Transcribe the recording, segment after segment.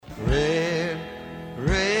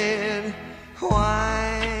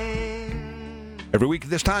Every week at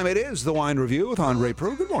this time, it is the Wine Review with Andre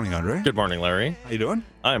Prue. Good morning, Andre. Good morning, Larry. How you doing?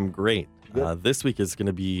 I'm great. This week is going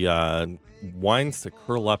to be wines to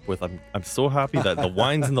curl up with. I'm so happy that the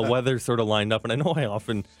wines and the weather sort of lined up. And I know I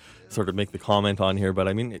often sort of make the comment on here, but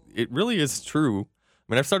I mean, it really is true.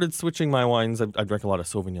 I mean, I've started switching my wines. I drank a lot of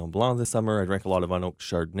Sauvignon Blanc this summer. I drank a lot of unoaked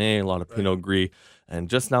Chardonnay, a lot of Pinot Gris. And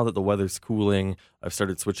just now that the weather's cooling, I've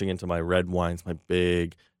started switching into my red wines, my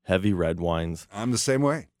big, heavy red wines. I'm the same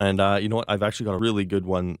way. And you know what? I've actually got a really good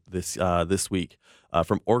one this week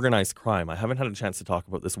from Organized Crime. I haven't had a chance to talk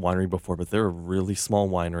about this winery before, but they're a really small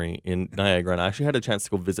winery in Niagara. And I actually had a chance to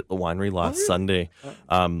go visit the winery last Sunday.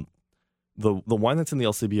 The wine that's in the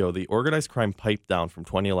LCBO, the Organized Crime Pipe Down from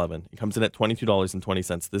 2011, it comes in at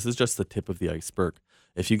 $22.20. This is just the tip of the iceberg.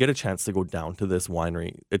 If you get a chance to go down to this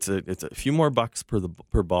winery, it's a few more bucks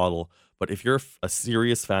per bottle. But if you're a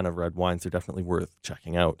serious fan of red wines, they're definitely worth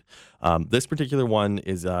checking out. This particular one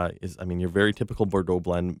is your very typical Bordeaux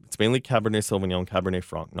blend. It's mainly Cabernet Sauvignon, Cabernet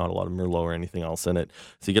Franc, not a lot of Merlot or anything else in it.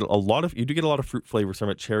 So you do get a lot of fruit flavors from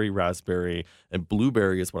it. Cherry, raspberry, and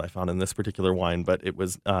blueberry is what I found in this particular wine. But it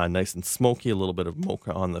was nice and smoky, a little bit of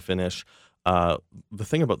mocha on the finish. The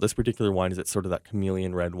thing about this particular wine is it's sort of that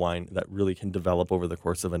chameleon red wine that really can develop over the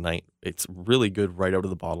course of a night. It's really good right out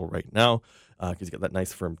of the bottle right now because you get that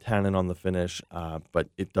nice firm tannin on the finish, but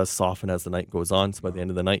it does soften as the night goes on. So by the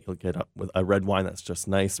end of the night, you'll get up with a red wine that's just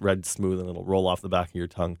nice, red, smooth, and it'll roll off the back of your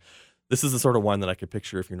tongue. This is the sort of wine that I could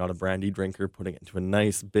picture if you're not a brandy drinker, putting it into a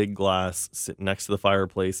nice big glass, sitting next to the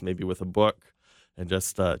fireplace, maybe with a book, and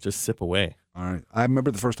just sip away. All right. I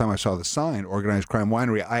remember the first time I saw the sign, Organized Crime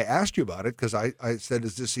Winery. I asked you about it because I said,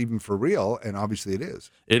 is this even for real? And obviously it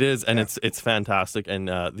is. It is, and it's fantastic. And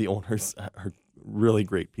the owners are really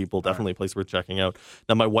great people. Definitely a place worth checking out.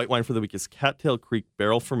 Now, my white wine for the week is Cattail Creek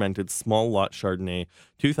Barrel Fermented Small Lot Chardonnay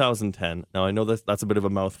 2010. Now, I know that's a bit of a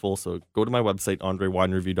mouthful, so go to my website,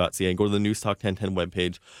 andrewinereview.ca, and go to the News Talk 1010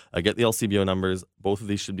 webpage. Get the LCBO numbers. Both of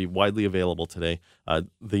these should be widely available today. The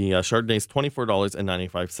Chardonnay is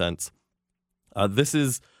 $24.95. This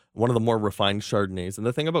is one of the more refined Chardonnays. And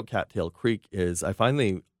the thing about Cattail Creek is I find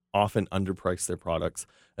they often underprice their products.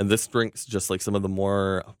 And this drink's just like some of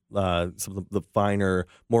the finer,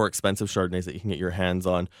 more expensive Chardonnays that you can get your hands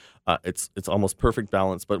on. It's almost perfect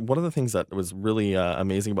balance. But one of the things that was really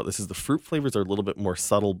amazing about this is the fruit flavors are a little bit more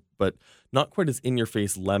subtle, but not quite as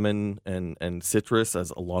in-your-face lemon and citrus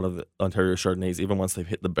as a lot of the Ontario Chardonnays, even once they've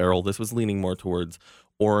hit the barrel. This was leaning more towards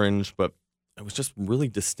orange, but it was just really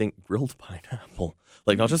distinct grilled pineapple,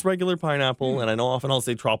 like not just regular pineapple. And I know often I'll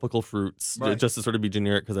say tropical fruits just to sort of be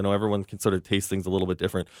generic because I know everyone can sort of taste things a little bit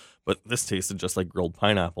different, but this tasted just like grilled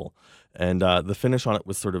pineapple. And the finish on it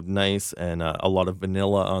was sort of nice and a lot of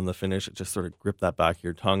vanilla on the finish. It just sort of gripped that back of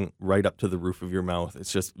your tongue right up to the roof of your mouth.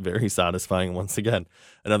 It's just very satisfying. Once again,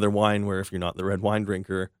 another wine where if you're not the red wine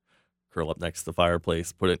drinker, curl up next to the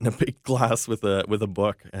fireplace, put it in a big glass with a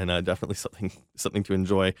book, and definitely something to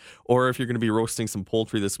enjoy. Or if you're going to be roasting some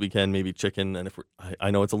poultry this weekend, maybe chicken, and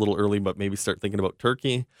I know it's a little early, but maybe start thinking about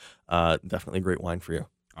turkey. Definitely a great wine for you.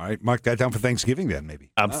 All right, mark that down for Thanksgiving then,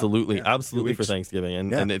 maybe. Absolutely for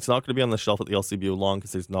Thanksgiving, and it's not going to be on the shelf at the LCBO long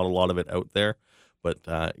because there's not a lot of it out there. But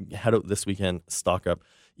head out this weekend, stock up,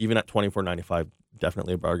 even at $24.95.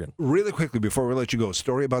 Definitely a bargain. Really quickly, before we let you go, a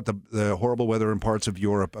story about the horrible weather in parts of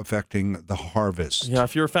Europe affecting the harvest. Yeah,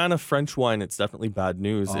 if you're a fan of French wine, it's definitely bad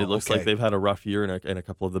news. It looks like they've had a rough year in a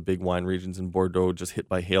couple of the big wine regions in Bordeaux, just hit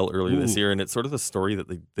by hail earlier this year. And it's sort of the story that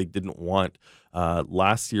they didn't want.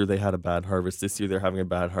 Last year, they had a bad harvest. This year, they're having a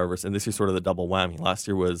bad harvest. And this is sort of the double whammy. Last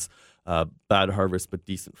year was bad harvest, but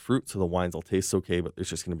decent fruit. So the wines will taste okay, but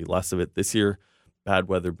there's just going to be less of it. This year, bad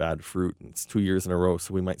weather, bad fruit. And it's 2 years in a row,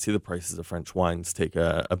 so we might see the prices of French wines take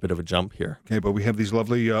a bit of a jump here. Okay, but we have these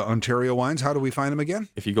lovely Ontario wines. How do we find them again?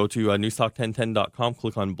 If you go to newstalk1010.com,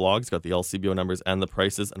 click on blogs, got the LCBO numbers and the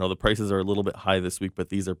prices. I know the prices are a little bit high this week, but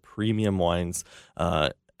these are premium wines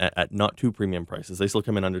at not too premium prices. They still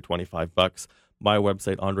come in under $25. My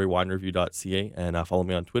website, andrewinereview.ca, and follow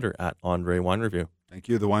me on Twitter at andrewinereview. Thank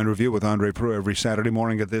you. The Wine Review with Andre Prue every Saturday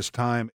morning at this time.